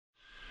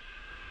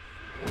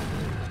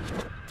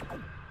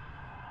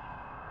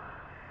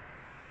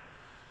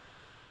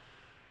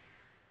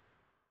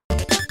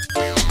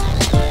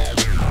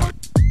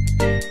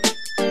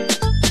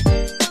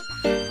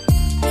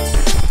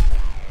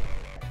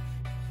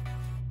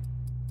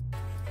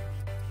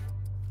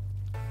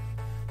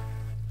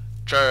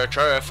Chur,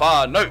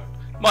 whānau.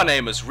 My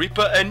name is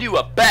Reaper and you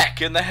are back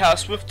in the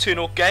house with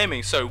Eternal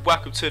Gaming, so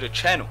welcome to the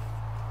channel.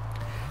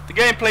 The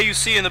gameplay you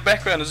see in the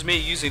background is me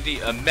using the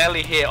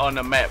Ameli here on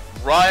the map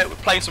Riot. We're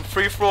playing some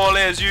free-for-all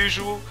as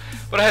usual,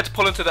 but I had to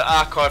pull into the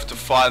archive to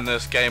find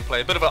this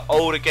gameplay. A bit of an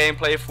older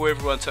gameplay for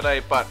everyone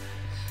today, but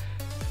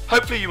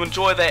hopefully you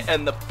enjoy that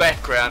in the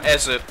background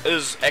as it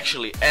is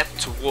actually apt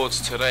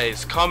towards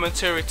today's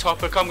commentary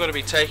topic. I'm going to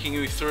be taking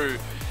you through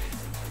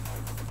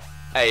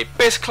a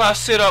best class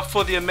setup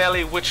for the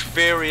Ameli, which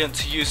variant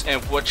to use and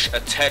which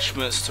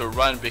attachments to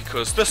run,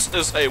 because this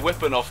is a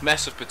weapon of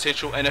massive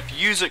potential, and if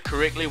you use it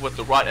correctly with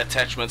the right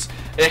attachments,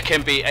 it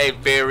can be a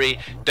very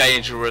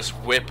dangerous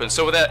weapon.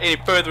 So without any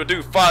further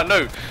ado,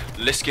 whānau,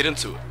 let's get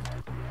into it.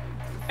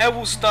 And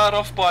we'll start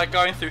off by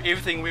going through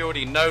everything we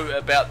already know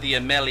about the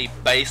Ameli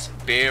base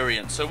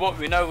variant. So what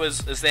we know is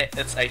that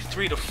it's a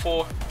 3 to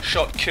 4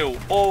 shot kill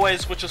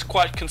always, which is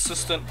quite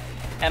consistent.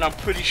 And I'm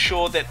pretty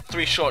sure that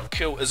 3-shot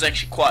kill is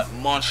actually quite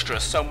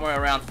monstrous, somewhere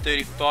around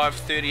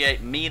 35-38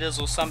 meters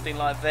or something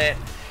like that.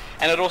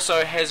 And it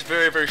also has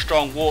very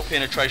strong wall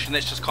penetration.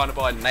 That's just kind of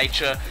by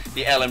nature.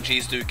 The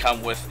LMGs do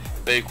come with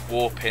big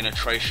wall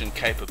penetration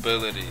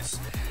capabilities.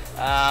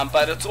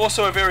 But it's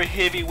also a very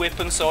heavy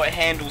weapon, so it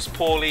handles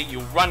poorly.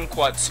 You'll run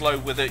quite slow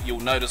with it, you'll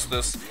notice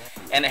this.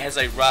 And it has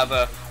a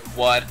rather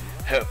wide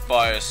hip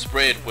fire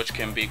spread, which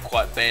can be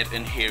quite bad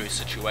in hairy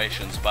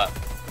situations. But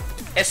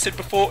as said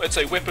before, it's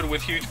a weapon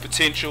with huge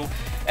potential,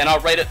 and I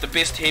rate it the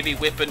best heavy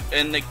weapon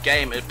in the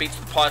game. It beats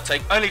the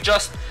Python only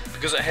just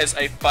because it has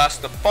a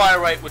faster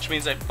fire rate, which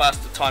means a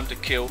faster time to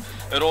kill.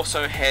 It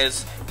also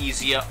has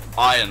easier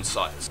iron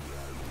sights.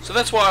 So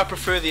that's why I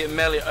prefer the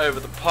Ameli over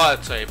the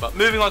Python. But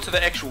moving on to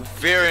the actual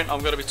variant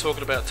I'm going to be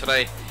talking about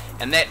today,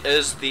 and that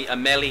is the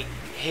Ameli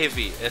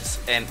Heavy.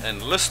 It's an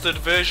enlisted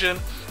version,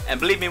 and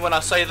believe me when I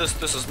say this,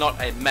 this is not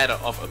a matter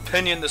of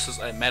opinion, this is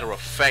a matter of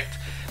fact.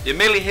 The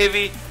Ameli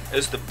Heavy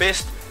is the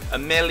best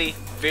Ameli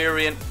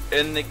variant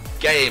in the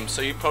game.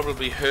 So you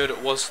probably heard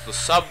it was the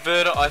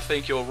Subverter. I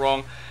think you're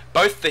wrong.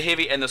 Both the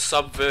Heavy and the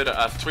Subverter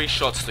are 3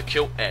 shots to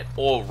kill at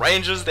all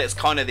ranges. That's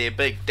kind of their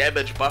big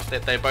damage buff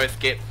that they both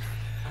get.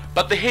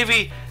 But the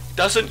Heavy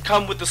doesn't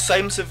come with the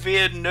same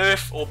severe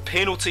nerf or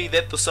penalty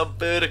that the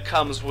Subverter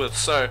comes with.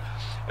 So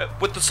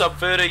with the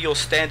Subverter, your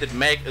standard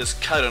mag is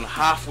cut in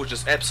half, which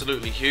is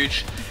absolutely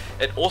huge.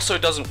 It also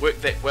doesn't work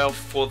that well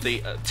for the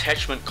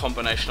attachment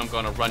combination I'm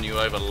going to run you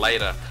over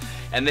later.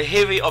 And the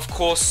Heavy, of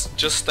course,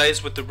 just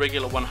stays with the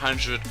regular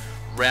 100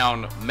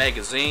 round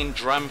magazine,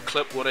 drum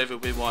clip, whatever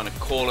we want to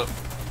call it.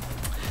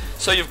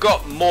 So you've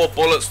got more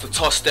bullets to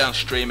toss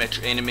downstream at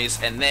your enemies,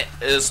 and that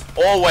is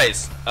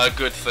always a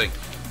good thing.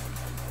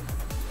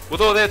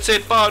 With all that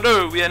said,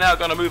 whānau, we are now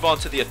going to move on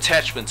to the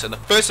attachments. And the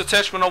first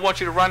attachment I want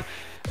you to run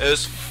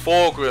is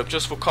foregrip,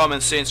 just for common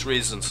sense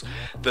reasons.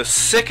 The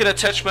second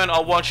attachment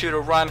I want you to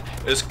run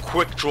is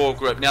quick draw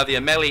grip. Now the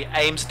Ameli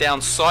aims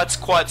down sights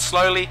quite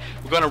slowly.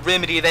 We're going to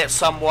remedy that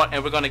somewhat,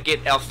 and we're going to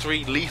get our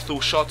 3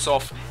 lethal shots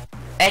off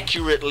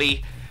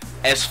accurately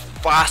as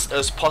fast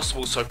as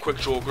possible, so quick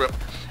draw grip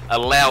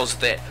allows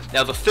that.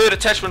 Now the third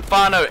attachment,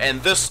 whānau,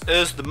 and this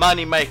is the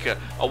money maker.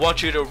 I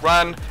want you to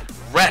run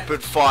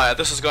rapid fire.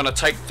 This is going to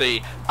take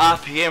the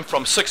RPM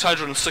from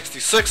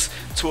 666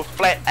 to a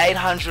flat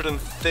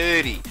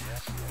 830.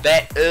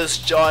 That is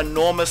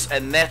ginormous,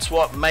 and that's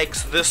what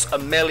makes this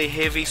Ameli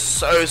Heavy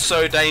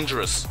so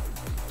dangerous.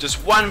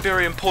 Just one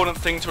very important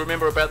thing to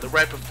remember about the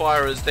rapid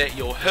fire is that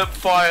your hip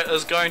fire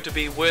is going to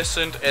be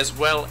worsened, as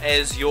well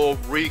as your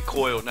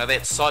recoil. Now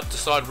that's side to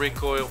side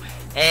recoil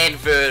and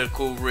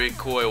vertical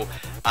recoil,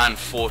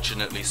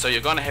 unfortunately. So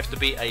you're going to have to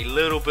be a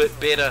little bit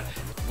better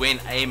when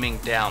aiming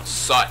down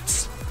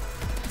sights.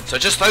 So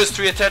just those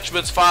 3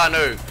 attachments,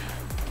 whānau.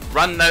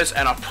 Run those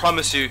and I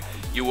promise you,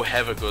 you will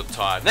have a good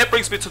time. That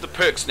brings me to the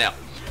perks now.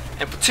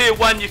 And for tier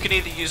 1 you can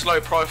either use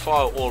low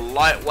profile or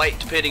lightweight,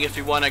 depending if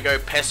you want to go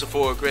passive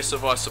or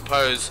aggressive, I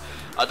suppose.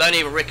 I don't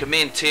even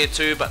recommend tier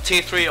 2, but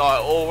tier 3 I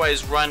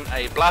always run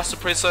a blast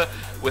suppressor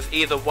with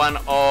either one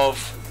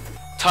of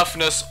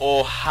toughness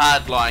or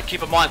hardline.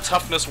 Keep in mind,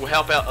 toughness will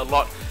help out a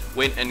lot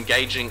when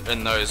engaging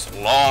in those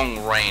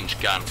long range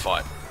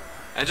gunfight.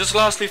 And just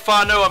lastly,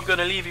 whānau, I'm going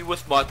to leave you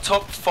with my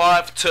top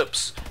 5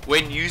 tips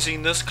when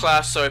using this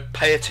class, so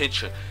pay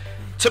attention.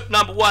 Tip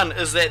number 1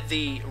 is that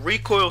the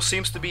recoil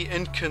seems to be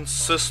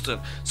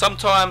inconsistent.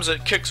 Sometimes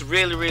it kicks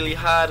really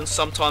hard, and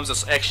sometimes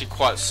it's actually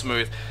quite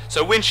smooth.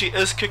 So when she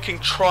is kicking,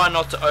 try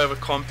not to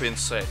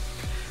overcompensate.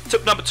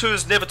 Tip number 2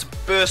 is never to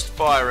burst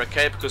fire,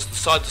 okay, because the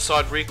side to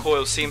side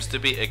recoil seems to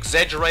be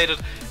exaggerated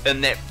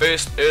in that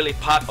first early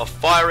part of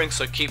firing,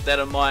 so keep that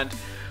in mind.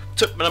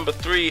 Tip number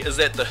 3 is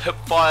that the hip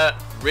fire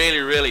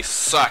really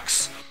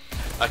sucks.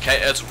 Okay,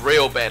 it's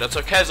real bad. It's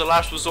okay as a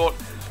last resort,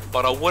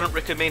 but I wouldn't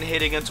recommend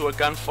heading into a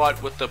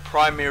gunfight with the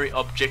primary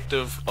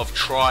objective of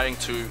trying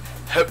to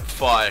hip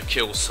fire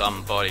kill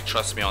somebody.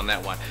 Trust me on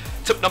that one.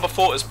 Tip number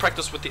 4 is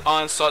practice with the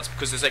iron sights,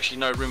 because there's actually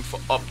no room for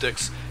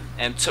optics.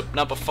 And tip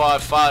number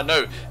 5,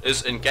 whānau,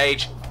 is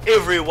engage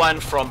everyone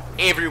from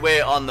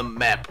everywhere on the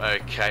map,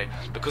 okay?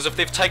 Because if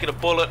they've taken a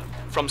bullet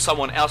from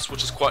someone else,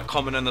 which is quite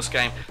common in this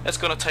game. That's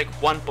going to take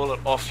one bullet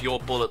off your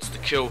bullets to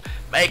kill,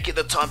 making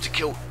the time to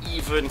kill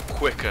even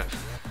quicker.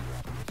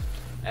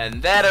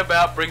 And that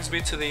about brings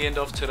me to the end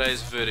of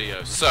today's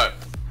video. So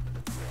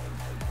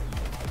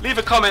leave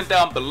a comment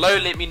down below,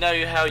 let me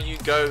know how you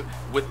go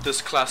with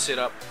this class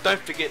setup. Don't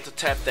forget to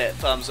tap that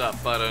thumbs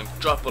up button,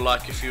 drop a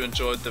like if you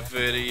enjoyed the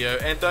video,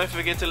 and don't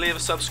forget to leave a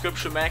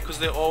subscription, man, because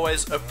they're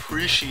always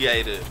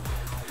appreciated.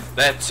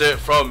 That's it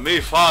from me,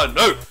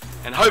 whānau,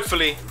 and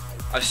hopefully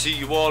I see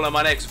you all in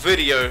my next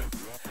video.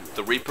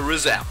 The Reaper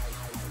is out.